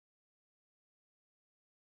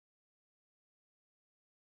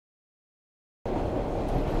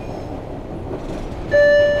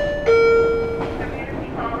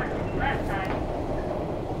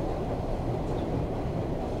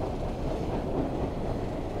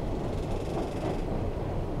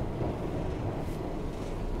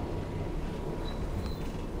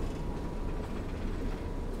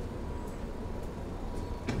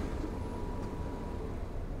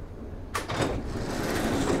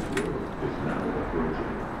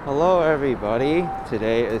Hello everybody,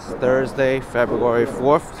 today is Thursday, February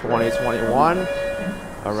 4th, 2021,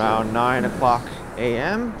 around 9 o'clock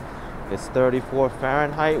a.m. It's 34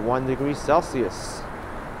 Fahrenheit, 1 degree Celsius.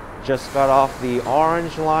 Just got off the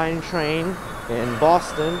Orange Line train in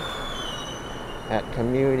Boston at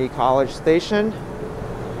Community College Station.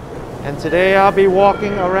 And today I'll be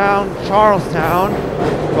walking around Charlestown,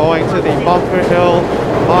 going to the Bunker Hill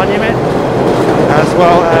Monument, as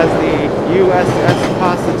well as the USS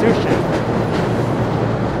Constitution.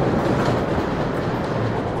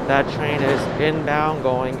 That train is inbound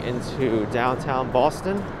going into downtown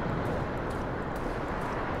Boston.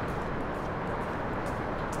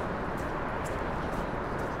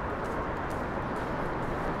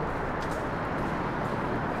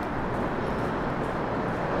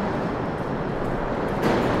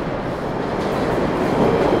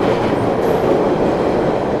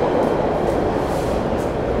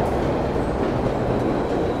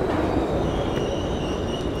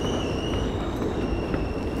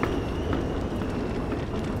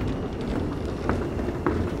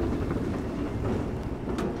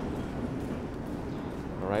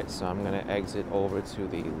 Alright, so I'm going to exit over to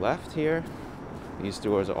the left here. These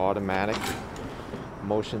doors are automatic,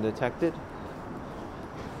 motion detected.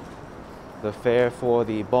 The fare for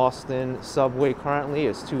the Boston subway currently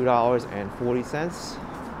is $2.40.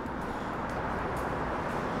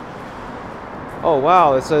 Oh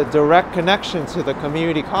wow, it's a direct connection to the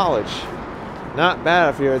community college. Not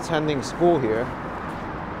bad if you're attending school here.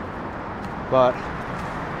 But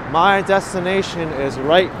my destination is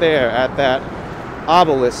right there at that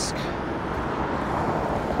obelisk,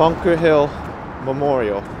 Bunker Hill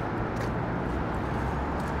Memorial.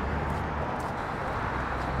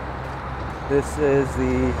 This is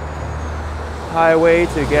the highway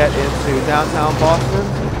to get into downtown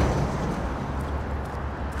Boston.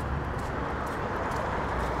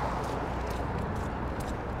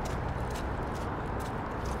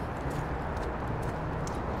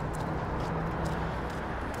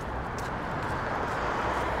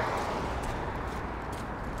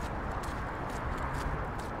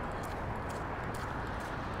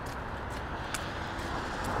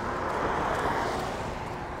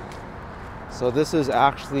 So this is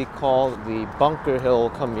actually called the Bunker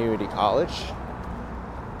Hill Community College.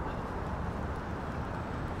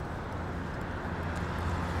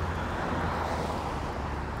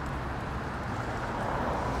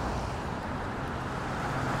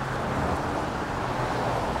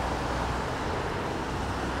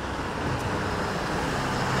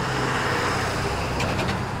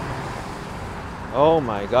 Oh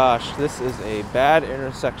my gosh, this is a bad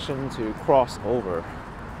intersection to cross over.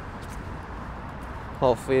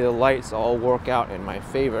 Hopefully the lights all work out in my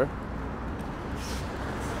favor.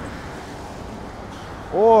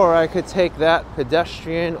 Or I could take that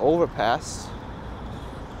pedestrian overpass.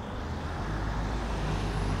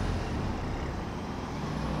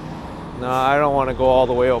 No, I don't want to go all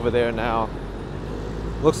the way over there now.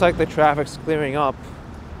 Looks like the traffic's clearing up.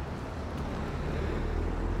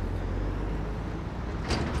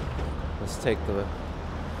 Let's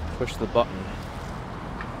push the button.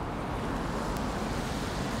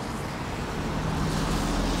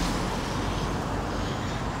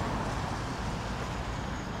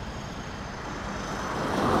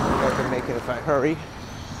 If I hurry.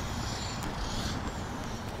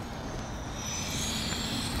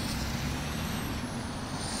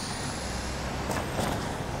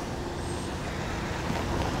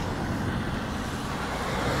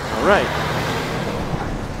 All right.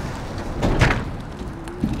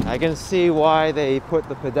 I can see why they put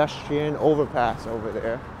the pedestrian overpass over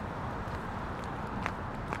there.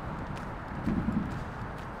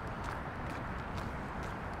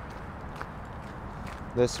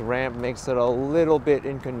 This ramp makes it a little bit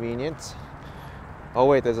inconvenient. Oh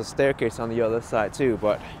wait, there's a staircase on the other side too,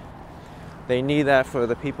 but they need that for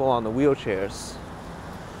the people on the wheelchairs.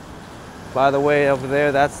 By the way, over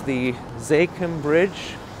there, that's the Zakim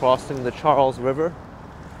Bridge crossing the Charles River.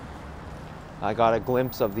 I got a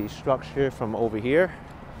glimpse of the structure from over here.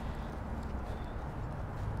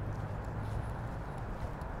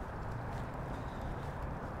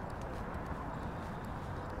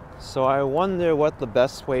 So I wonder what the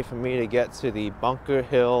best way for me to get to the Bunker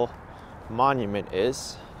Hill Monument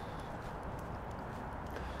is.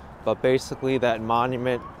 But basically that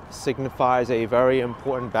monument signifies a very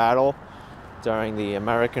important battle during the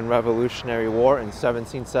American Revolutionary War in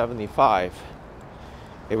 1775.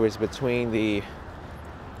 It was between the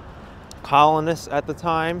colonists at the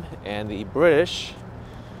time and the British.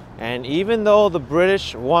 And even though the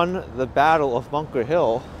British won the Battle of Bunker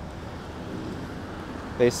Hill,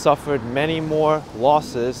 They suffered many more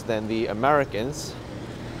losses than the Americans,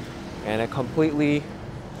 and it completely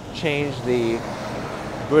changed the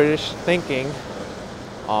British thinking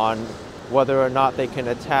on whether or not they can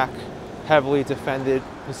attack heavily defended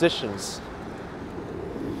positions.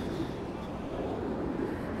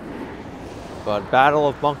 But Battle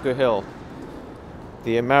of Bunker Hill,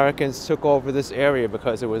 the Americans took over this area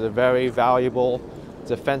because it was a very valuable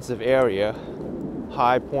defensive area,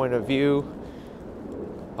 high point of view,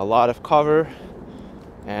 a lot of cover,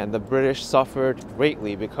 and the British suffered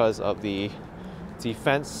greatly because of the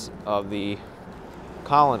defense of the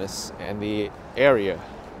colonists and the area.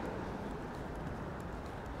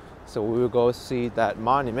 So we will go see that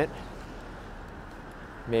monument.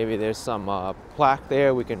 Maybe there's some plaque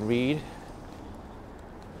there we can read.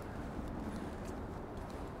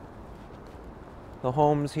 The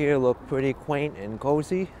homes here look pretty quaint and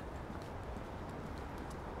cozy.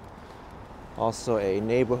 Also a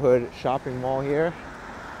neighborhood shopping mall here.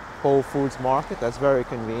 Whole Foods Market, that's very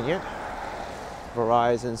convenient.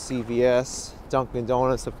 Verizon, CVS, Dunkin'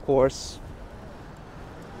 Donuts, of course.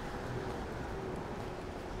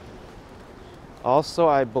 Also,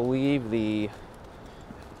 I believe the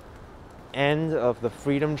end of the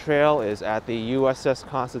Freedom Trail is at the USS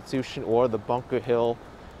Constitution or the Bunker Hill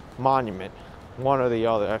Monument. One or the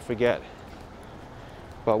other, I forget.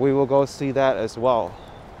 But we will go see that as well.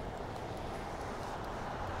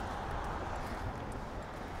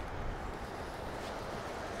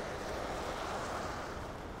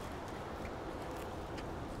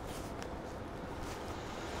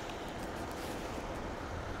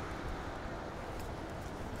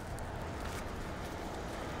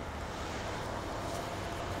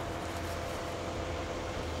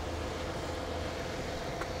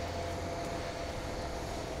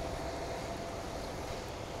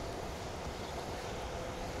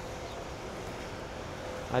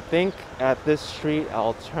 I think at this street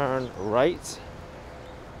I'll turn right.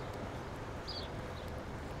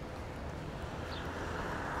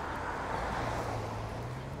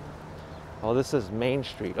 Oh, this is Main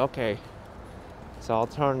Street. Okay. So I'll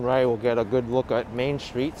turn right. We'll get a good look at Main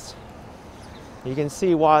Streets. You can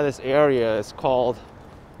see why this area is called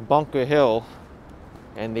Bunker Hill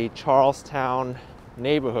and the Charlestown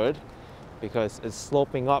neighborhood, because it's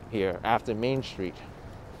sloping up here after Main Street.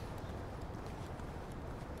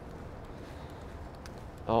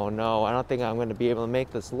 Oh no, I don't think I'm going to be able to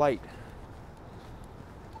make this light.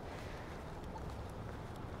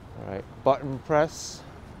 All right, button press.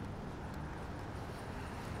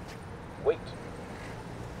 Wait.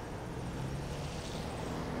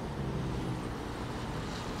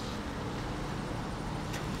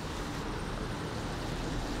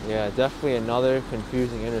 Yeah, definitely another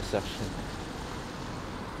confusing intersection.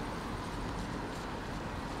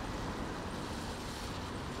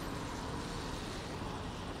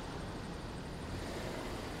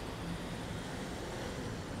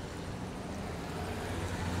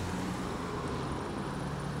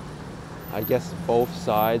 I guess both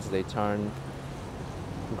sides, they turn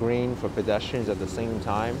green for pedestrians at the same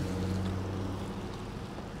time.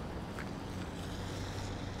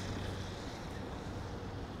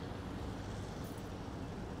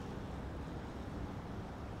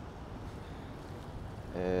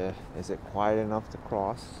 Is it quiet enough to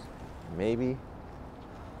cross? Maybe.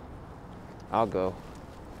 I'll go.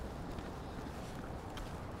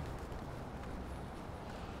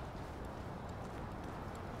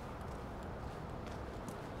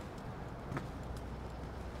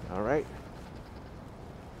 All right.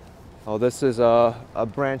 Oh, this is a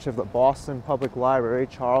branch of the Boston Public Library,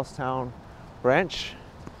 Charlestown branch.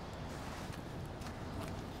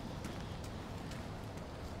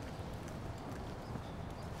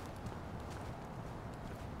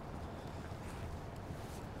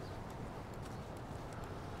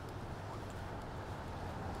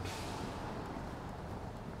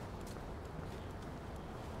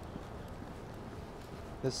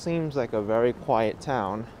 This seems like a very quiet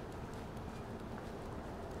town.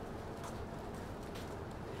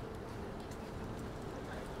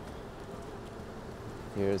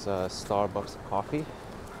 Here's a Starbucks coffee.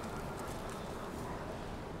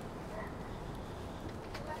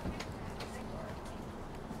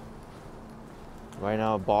 Right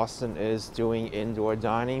now, Boston is doing indoor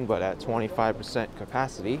dining, but at 25%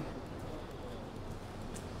 capacity.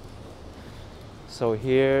 So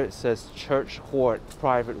here it says Church Court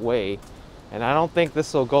Private Way, and I don't think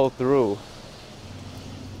this will go through.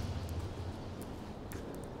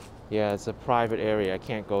 Yeah, it's a private area. I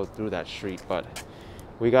can't go through that street, but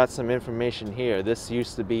we got some information here. This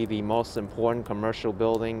used to be the most important commercial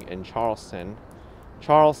building in Charlestown.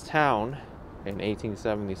 in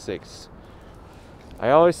 1876. I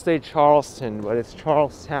always say Charleston, but it's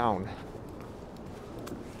Charlestown,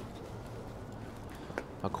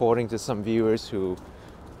 according to some viewers who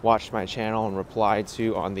watched my channel and replied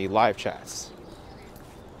to on the live chats.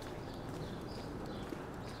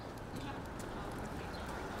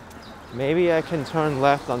 Maybe I can turn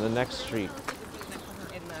left on the next street.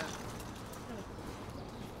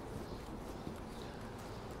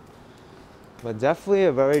 But definitely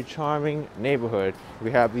a very charming neighborhood.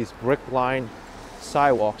 We have these brick-lined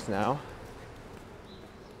sidewalks now.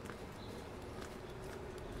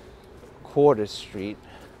 Quarter Street.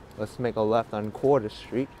 Let's make a left on Quarter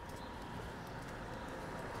Street.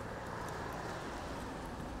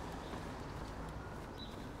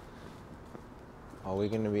 Are we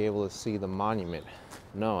going to be able to see the monument?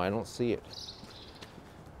 No, I don't see it.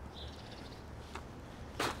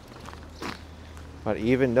 But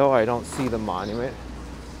even though I don't see the monument,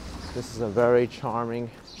 this is a very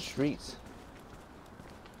charming street.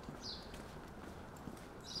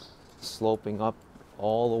 Sloping up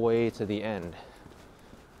all the way to the end.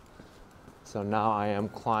 So now I am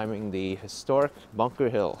climbing the historic Bunker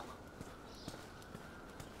Hill.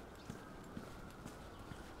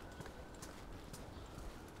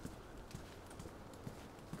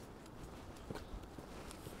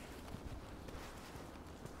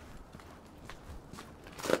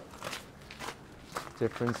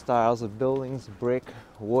 Different styles of buildings, brick,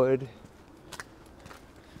 wood.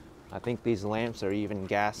 I think these lamps are even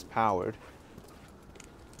gas powered.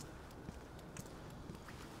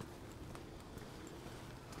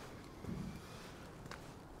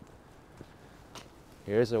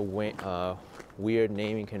 Here's a weird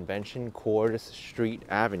naming convention, Quarter Street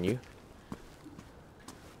Avenue.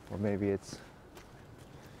 Or maybe it's,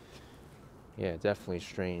 yeah, definitely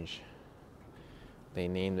strange. They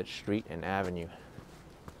named it street and avenue.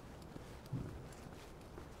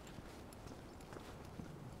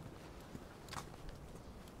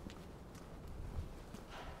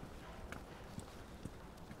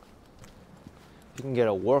 You can get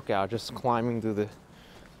a workout just climbing through the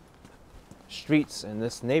streets in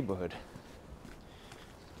this neighborhood.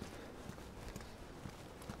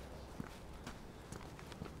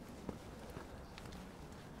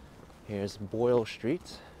 Here's Boyle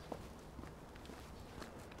Street.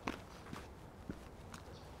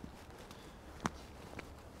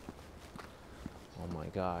 Oh my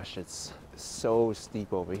gosh, it's so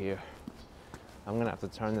steep over here. I'm gonna have to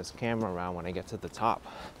turn this camera around when I get to the top.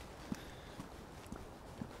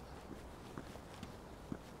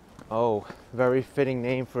 Oh, very fitting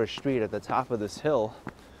name for a street at the top of this hill,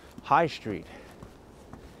 High Street.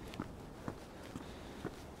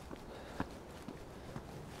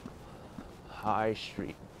 High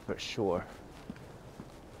Street, for sure.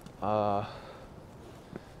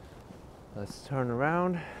 Let's turn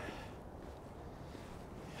around.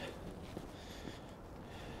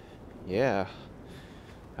 Yeah,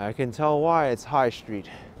 I can tell why it's High Street.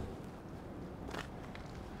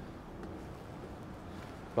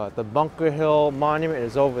 But the Bunker Hill Monument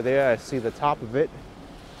is over there. I see the top of it.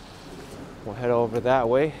 We'll head over that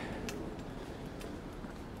way.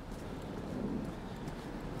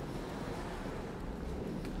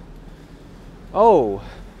 Oh,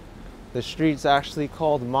 the street's actually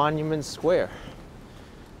called Monument Square.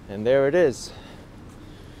 And there it is.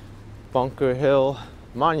 Bunker Hill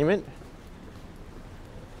Monument.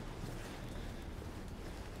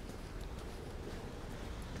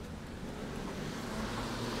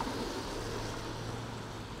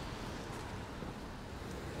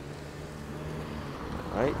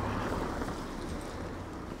 Right.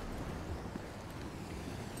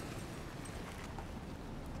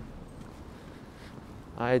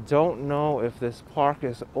 I don't know if this park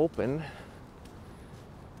is open,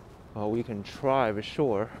 but we can try for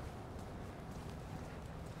sure.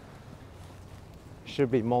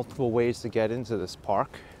 Should be multiple ways to get into this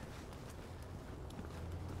park.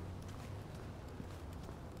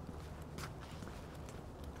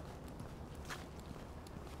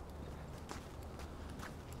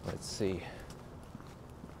 Let's see.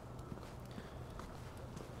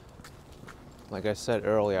 Like I said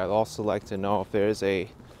earlier, I'd also like to know if there's a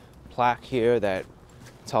plaque here that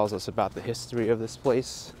tells us about the history of this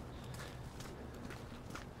place.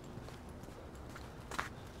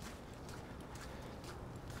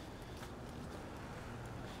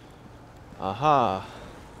 Aha.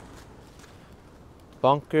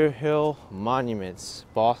 Bunker Hill Monuments,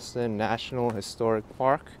 Boston National Historic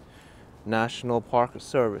Park, National Park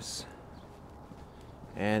Service.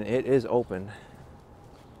 And it is open.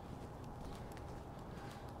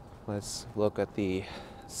 Let's look at the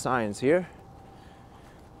signs here.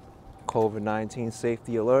 COVID-19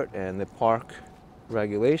 safety alert and the park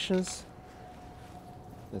regulations.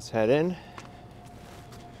 Let's head in.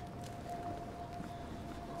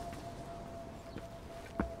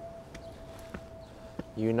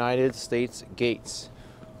 United States Gates.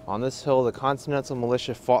 On this hill, the Continental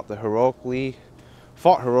Militia fought heroically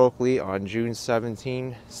on June 17,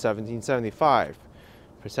 1775,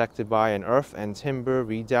 protected by an earth and timber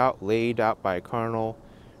redoubt laid out by Colonel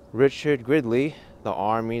Richard Gridley, the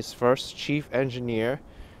Army's first chief engineer.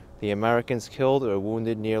 The Americans killed or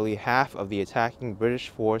wounded nearly half of the attacking British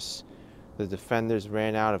force. The defenders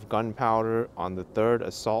ran out of gunpowder on the third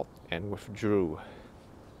assault and withdrew.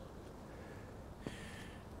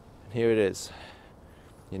 And here it is.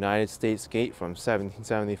 United States Gate from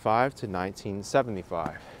 1775 to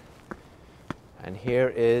 1975. And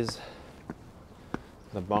here is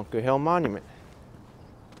the Bunker Hill Monument.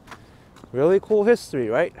 Really cool history,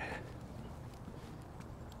 right?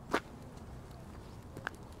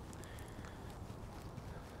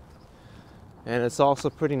 And it's also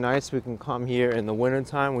pretty nice. We can come here in the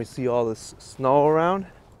wintertime. We see all this snow around.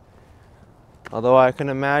 Although I can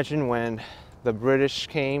imagine when the British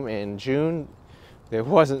came in June, there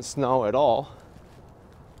wasn't snow at all.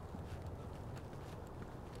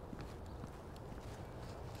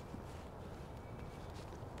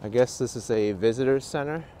 I guess this is a visitor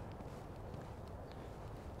center.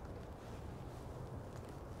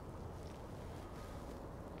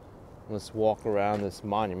 Let's walk around this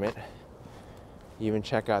monument. Even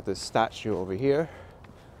check out this statue over here.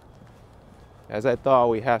 As I thought,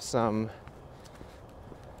 we have some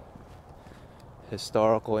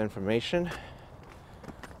historical information.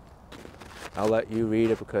 I'll let you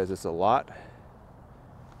read it because it's a lot.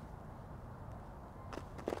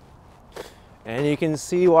 And you can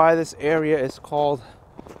see why this area is called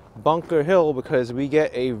Bunker Hill, because we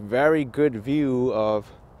get a very good view of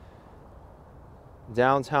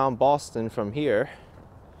downtown Boston from here,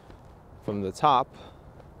 from the top.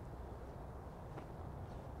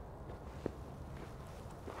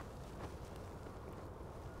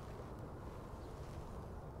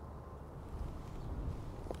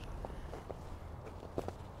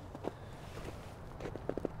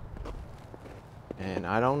 And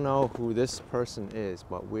I don't know who this person is,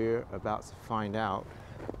 but we're about to find out.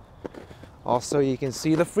 Also, you can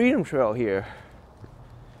see the Freedom Trail here.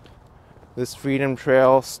 This Freedom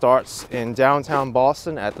Trail starts in downtown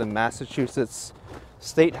Boston at the Massachusetts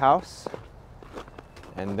State House,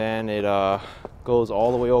 and then it goes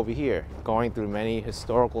all the way over here, going through many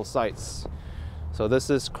historical sites. So this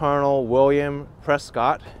is Colonel William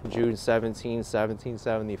Prescott, June 17,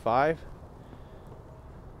 1775.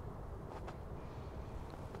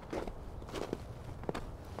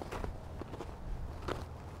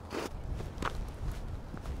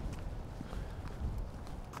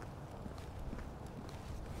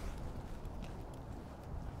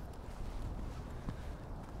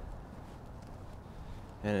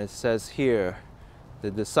 And it says here,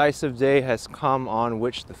 the decisive day has come on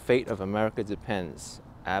which the fate of America depends.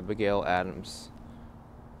 Abigail Adams.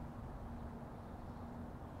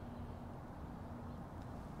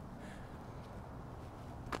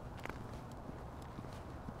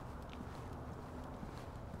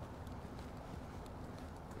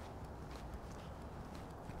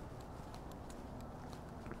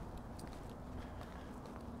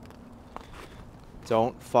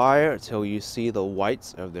 Don't fire till you see the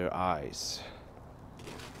whites of their eyes.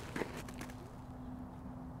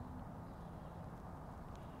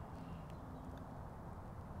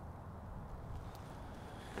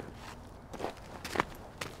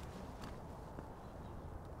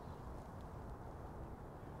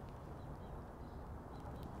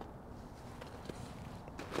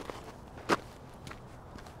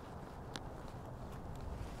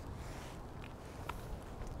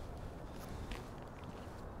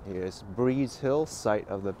 Here's Breeze Hill, site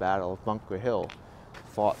of the Battle of Bunker Hill,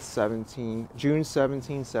 fought June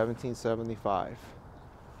 17, 1775.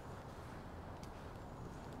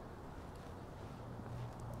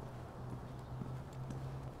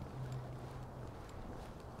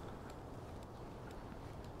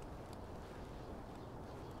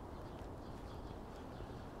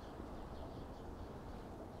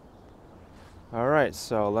 All right,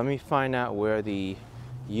 so let me find out where the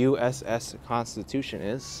USS Constitution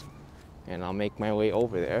is, and I'll make my way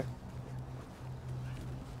over there.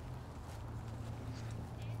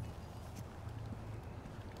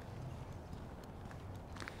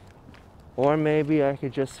 Or maybe I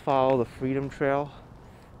could just follow the Freedom Trail.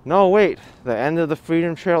 No, wait, the end of the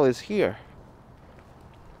Freedom Trail is here.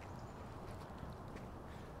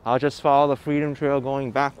 I'll just follow the Freedom Trail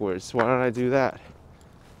going backwards. Why don't I do that?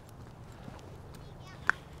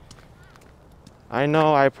 I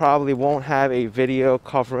know I probably won't have a video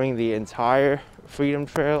covering the entire Freedom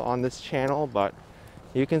Trail on this channel, but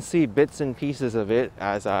you can see bits and pieces of it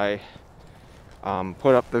as I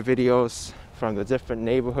put up the videos from the different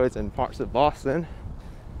neighborhoods and parts of Boston.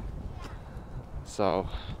 So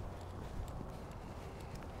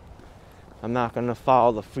I'm not going to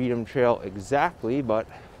follow the Freedom Trail exactly, but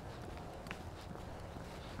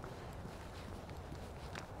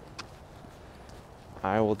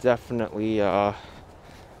I will definitely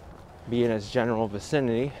be in its general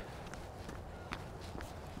vicinity.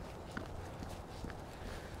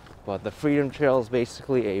 But the Freedom Trail is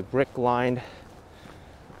basically a brick-lined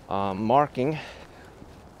marking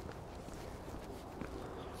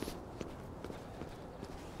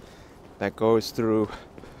that goes through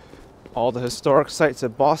all the historic sites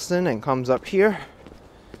of Boston and comes up here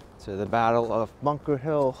to the Battle of Bunker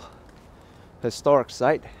Hill historic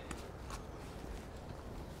site.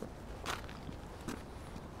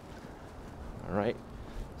 All right,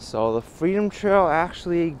 so the Freedom Trail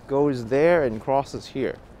actually goes there and crosses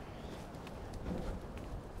here.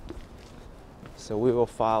 So we will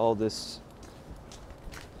follow this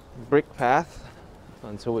brick path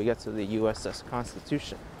until we get to the USS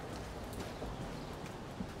Constitution.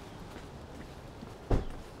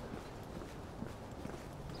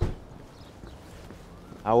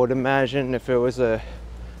 I would imagine if it was a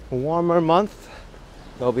warmer month,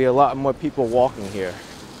 there'll be a lot more people walking here.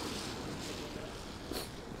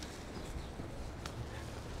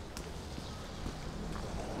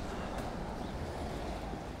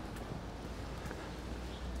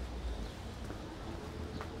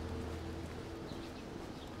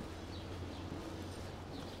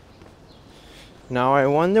 Now I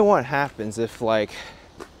wonder what happens if, like,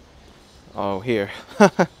 oh, here,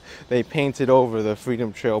 they painted over the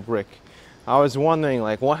Freedom Trail brick. I was wondering,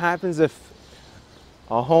 like, what happens if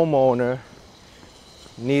a homeowner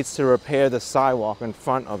needs to repair the sidewalk in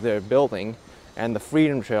front of their building and the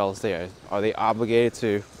Freedom Trail is there? Are they obligated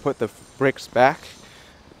to put the bricks back?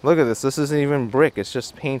 Look at this, this isn't even brick, it's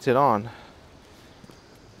just painted on.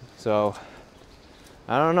 So,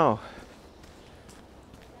 I don't know.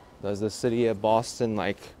 Does the city of Boston,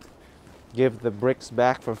 like, give the bricks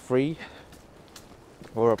back for free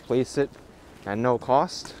or replace it at no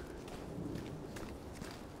cost?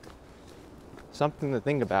 Something to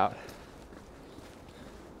think about.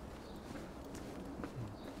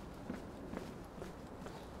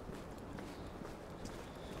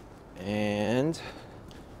 And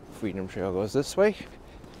Freedom Trail goes this way.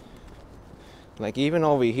 Like, even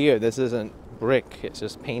over here, this isn't brick, it's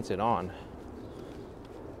just painted on.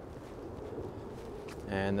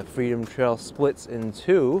 And the Freedom Trail splits in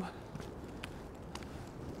two.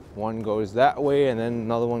 One goes that way and then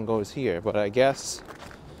another one goes here. But I guess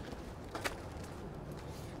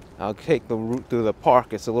I'll take the route through the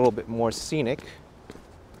park. It's a little bit more scenic.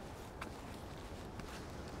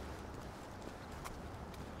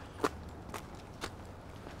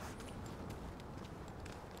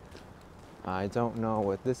 I don't know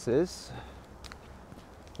what this is.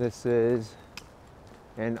 This is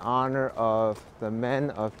in honor of the men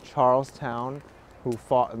of Charlestown who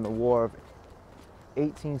fought in the War of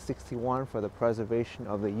 1861 for the preservation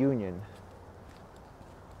of the Union.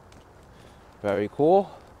 Very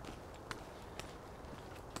cool.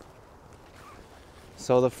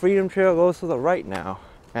 So the Freedom Trail goes to the right now,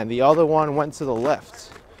 and the other one went to the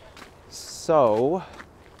left. So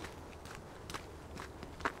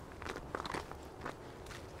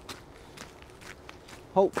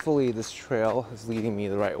hopefully this trail is leading me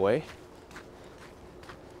the right way.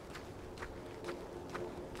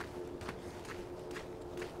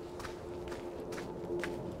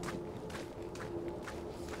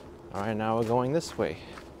 All right, now we're going this way.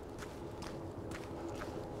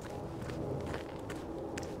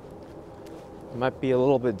 It might be a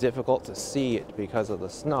little bit difficult to see it because of the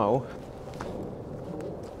snow.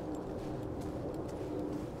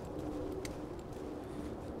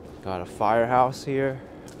 Got a firehouse here.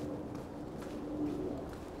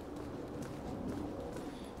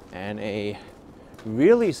 And a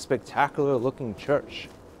really spectacular looking church.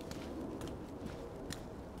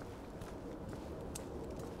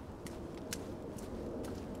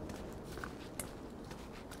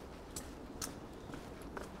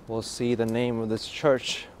 We'll see the name of this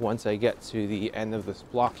church once I get to the end of this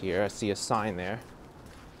block here. I see a sign there.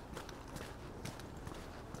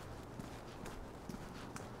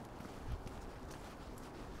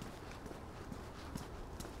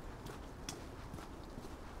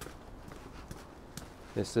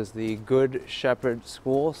 This is the Good Shepherd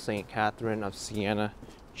School, St. Catherine of Siena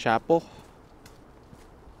Chapel.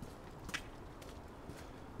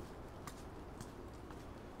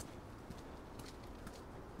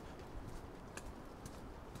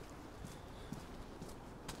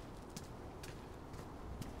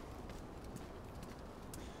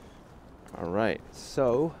 All right,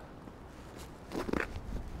 so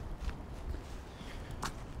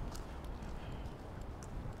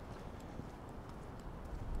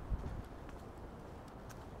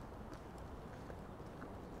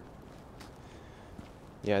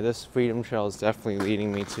yeah, this Freedom Trail is definitely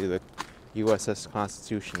leading me to the USS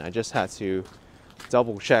Constitution. I just had to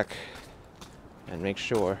double check and make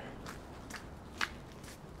sure.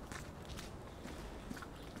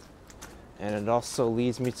 And it also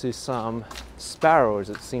leads me to some sparrows,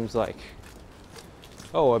 it seems like.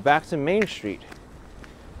 Oh, we're back to Main Street.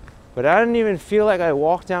 But I didn't even feel like I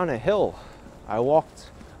walked down a hill. I walked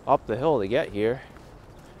up the hill to get here.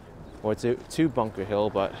 Or to Bunker Hill,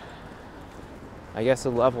 but I guess it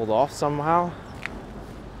leveled off somehow.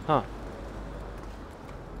 Huh.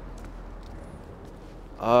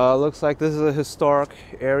 Looks like this is a historic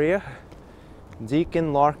area.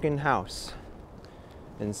 Deacon Larkin House.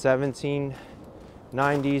 In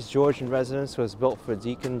 1790s, Georgian residence was built for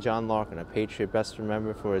Deacon John Larkin, a patriot best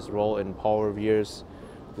remembered for his role in Paul Revere's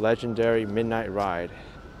legendary Midnight Ride.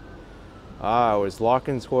 It was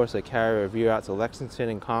Larkin's horse that carried Revere out to Lexington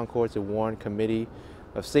and Concord to warn Committee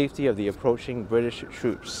of Safety of the approaching British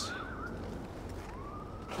troops.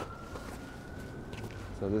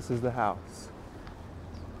 So this is the house.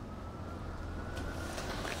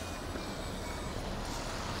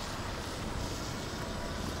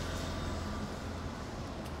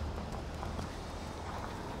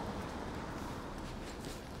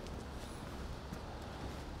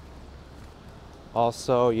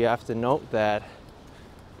 Also, you have to note that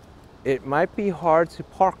it might be hard to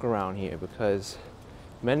park around here because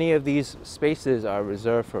many of these spaces are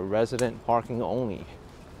reserved for resident parking only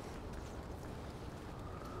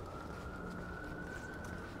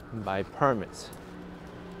by permits.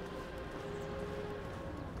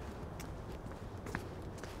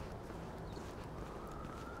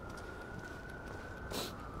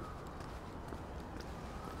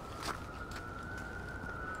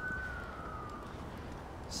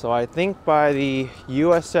 So I think by the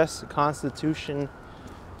USS Constitution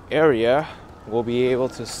area, we'll be able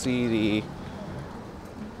to see the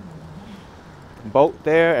boat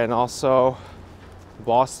there and also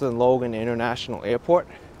Boston Logan International Airport.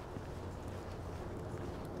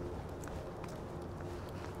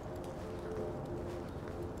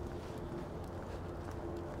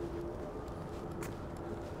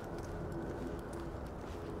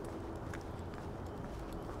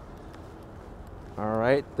 All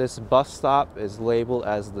right, this bus stop is labeled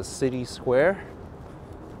as the City Square.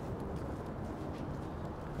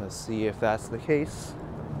 Let's see if that's the case.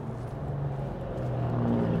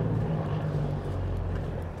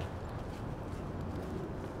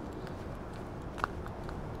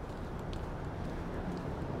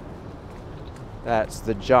 That's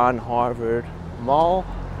the John Harvard Mall.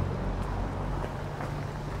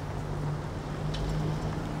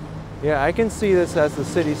 Yeah, I can see this as the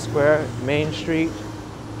City Square, Main Street,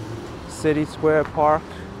 City Square Park.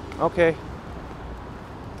 Okay.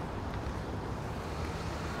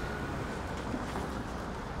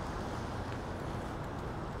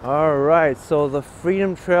 All right, so the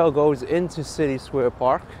Freedom Trail goes into City Square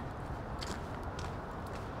Park.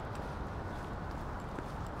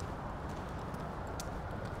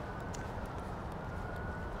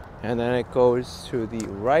 And then it goes to the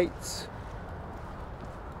right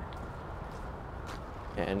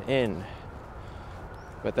and in,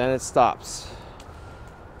 but then it stops.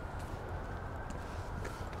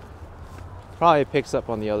 Probably picks up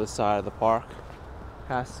on the other side of the park.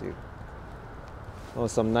 Has to. Oh,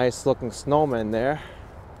 some nice looking snowmen there.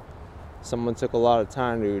 Someone took a lot of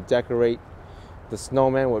time to decorate the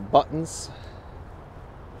snowman with buttons.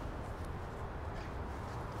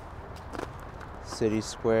 City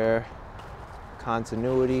Square,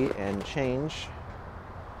 continuity and change.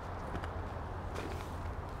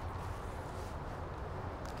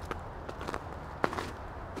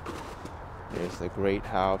 There's the Great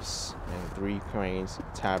House and Three Cranes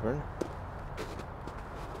Tavern.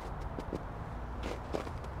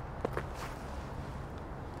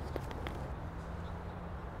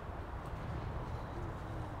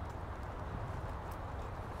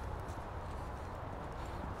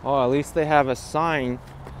 Oh, at least they have a sign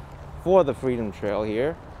for the Freedom Trail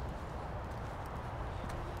here,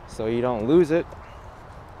 so you don't lose it.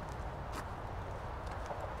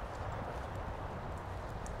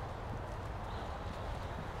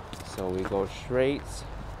 So we go straight,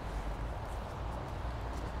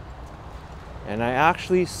 and I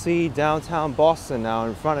actually see downtown Boston now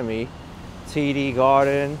in front of me. TD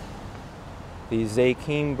Garden, the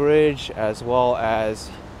Zakim Bridge, as well as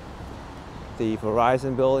the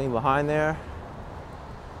Verizon building behind there.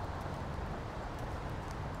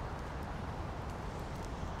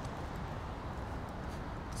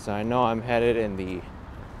 So I know I'm headed in the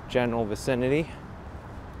general vicinity.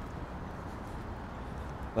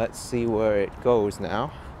 Let's see where it goes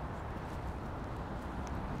now.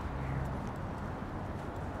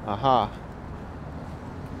 Aha.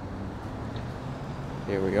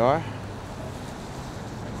 Here we are.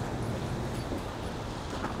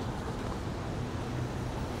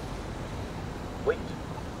 Wait.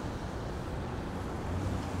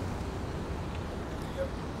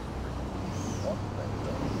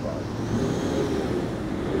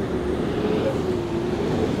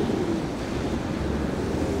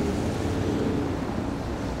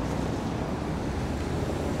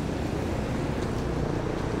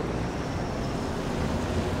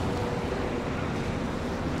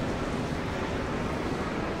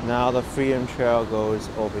 Now the Freedom Trail goes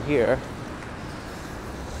over here.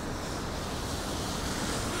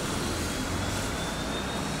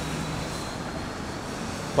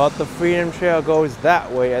 But the Freedom Trail goes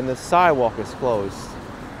that way and the sidewalk is closed.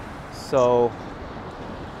 So,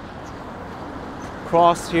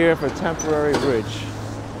 cross here for temporary bridge.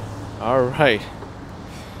 Alright.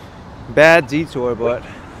 Bad detour, but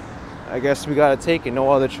I guess we gotta take it,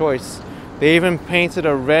 no other choice. They even painted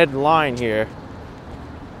a red line here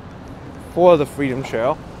for the Freedom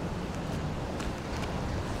Trail.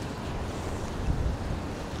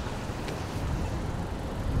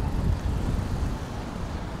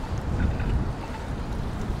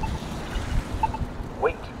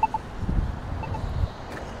 Wait.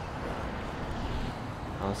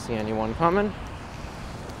 I don't see anyone coming.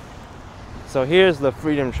 So here's the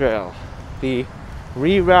Freedom Trail, the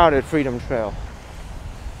rerouted Freedom Trail.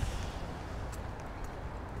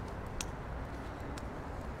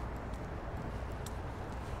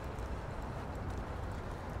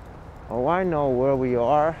 Oh, I know where we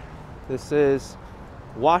are. This is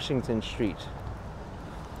Washington Street,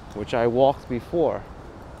 which I walked before.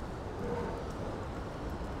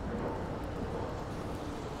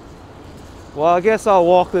 Well, I guess I'll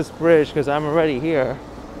walk this bridge because I'm already here.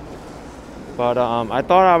 But I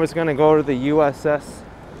thought I was gonna go to the USS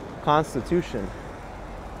Constitution.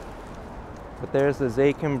 But there's the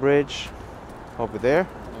Zakin Bridge over there.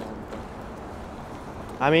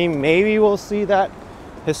 I mean, maybe we'll see that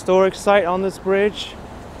historic site on this bridge,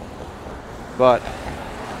 but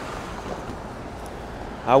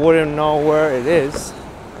I wouldn't know where it is.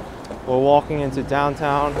 We're walking into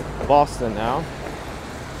downtown Boston now.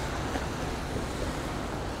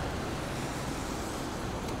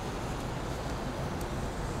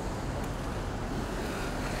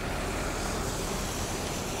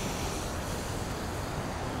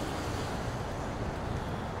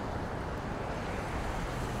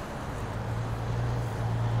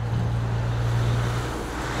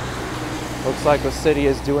 Looks like the city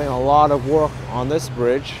is doing a lot of work on this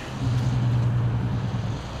bridge.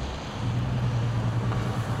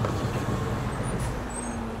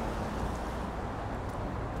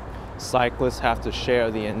 Cyclists have to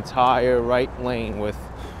share the entire right lane with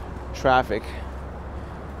traffic.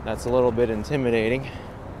 That's a little bit intimidating.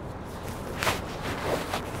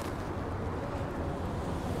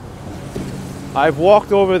 I've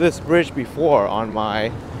walked over this bridge before on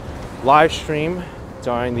my live stream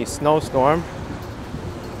during the snowstorm.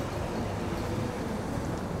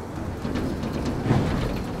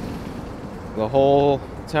 The whole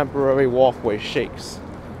temporary walkway shakes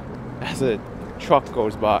as a truck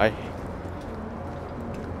goes by.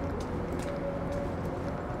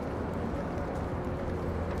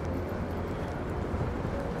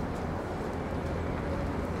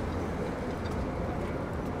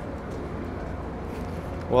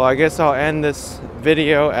 Well, I guess I'll end this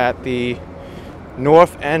video at the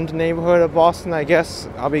North End neighborhood of Boston, I guess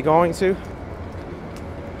I'll be going to.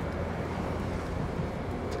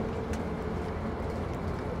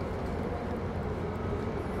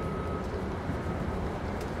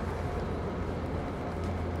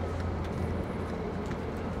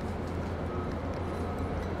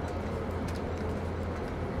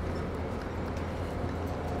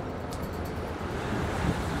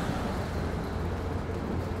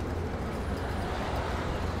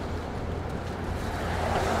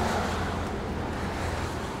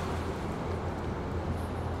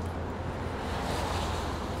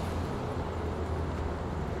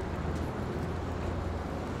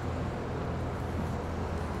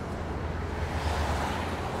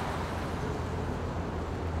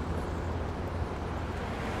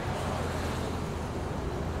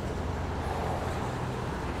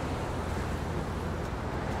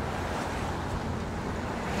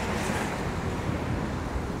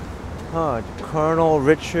 Colonel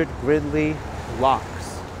Richard Gridley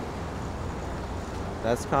Locks.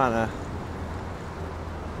 That's kind of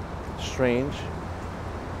Strange.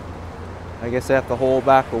 I guess they have to hold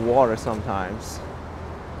back the water sometimes.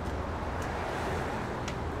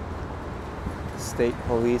 State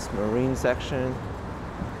Police Marine section.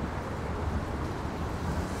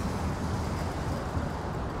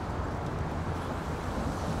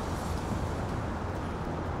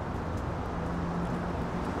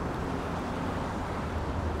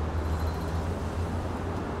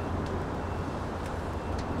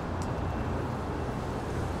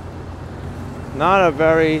 Not a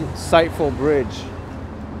very sightful bridge.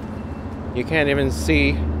 You can't even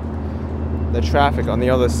see the traffic on the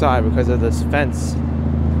other side because of this fence.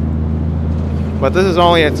 But this is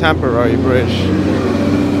only a temporary bridge.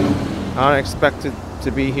 I don't expect it to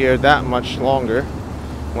be here that much longer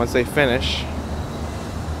once they finish.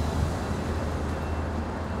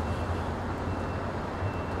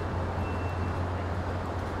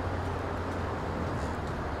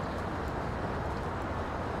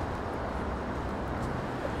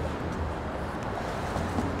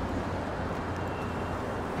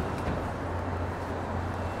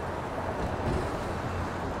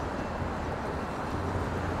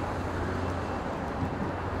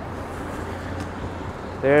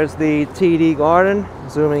 There's the TD Garden,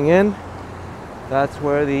 zooming in. That's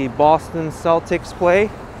where the Boston Celtics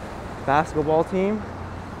play, basketball team.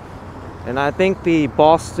 And I think the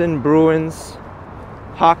Boston Bruins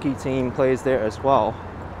hockey team plays there as well.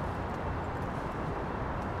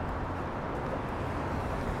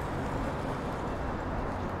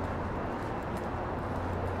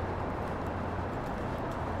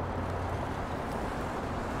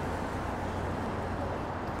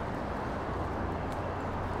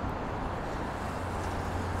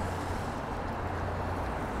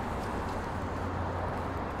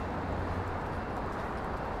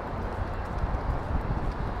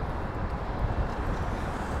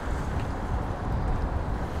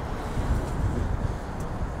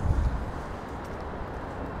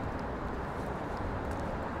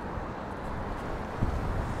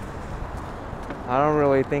 I don't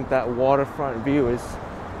really think that waterfront view is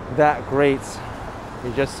that great.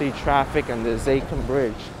 You just see traffic and the Zakim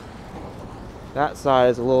Bridge. That side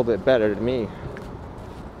is a little bit better to me.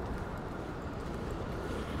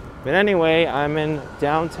 But anyway, I'm in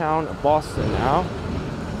downtown Boston now.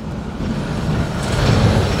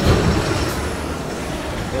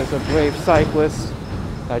 There's a brave cyclist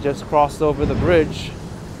that just crossed over the bridge.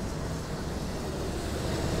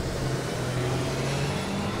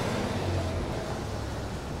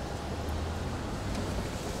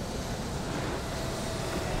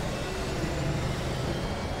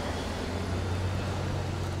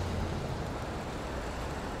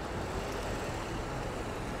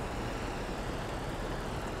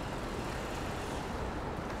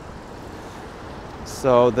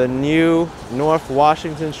 So the new North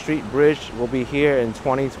Washington Street Bridge will be here in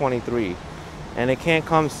 2023, and it can't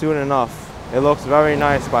come soon enough. It looks very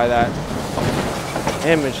nice by that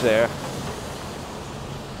image there.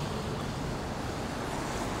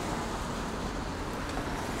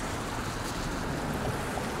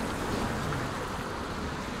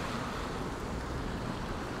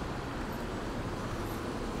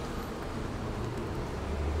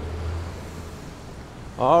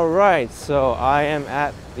 All right, so I am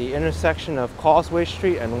at the intersection of Causeway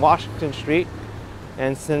Street and Washington Street,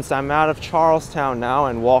 and since I'm out of Charlestown now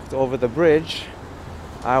and walked over the bridge,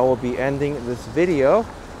 I will be ending this video.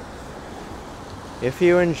 If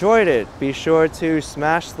you enjoyed it, be sure to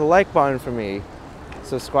smash the like button for me,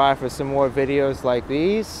 subscribe for some more videos like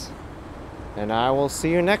these, and I will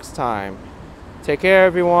see you next time. Take care,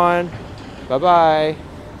 everyone. Bye-bye.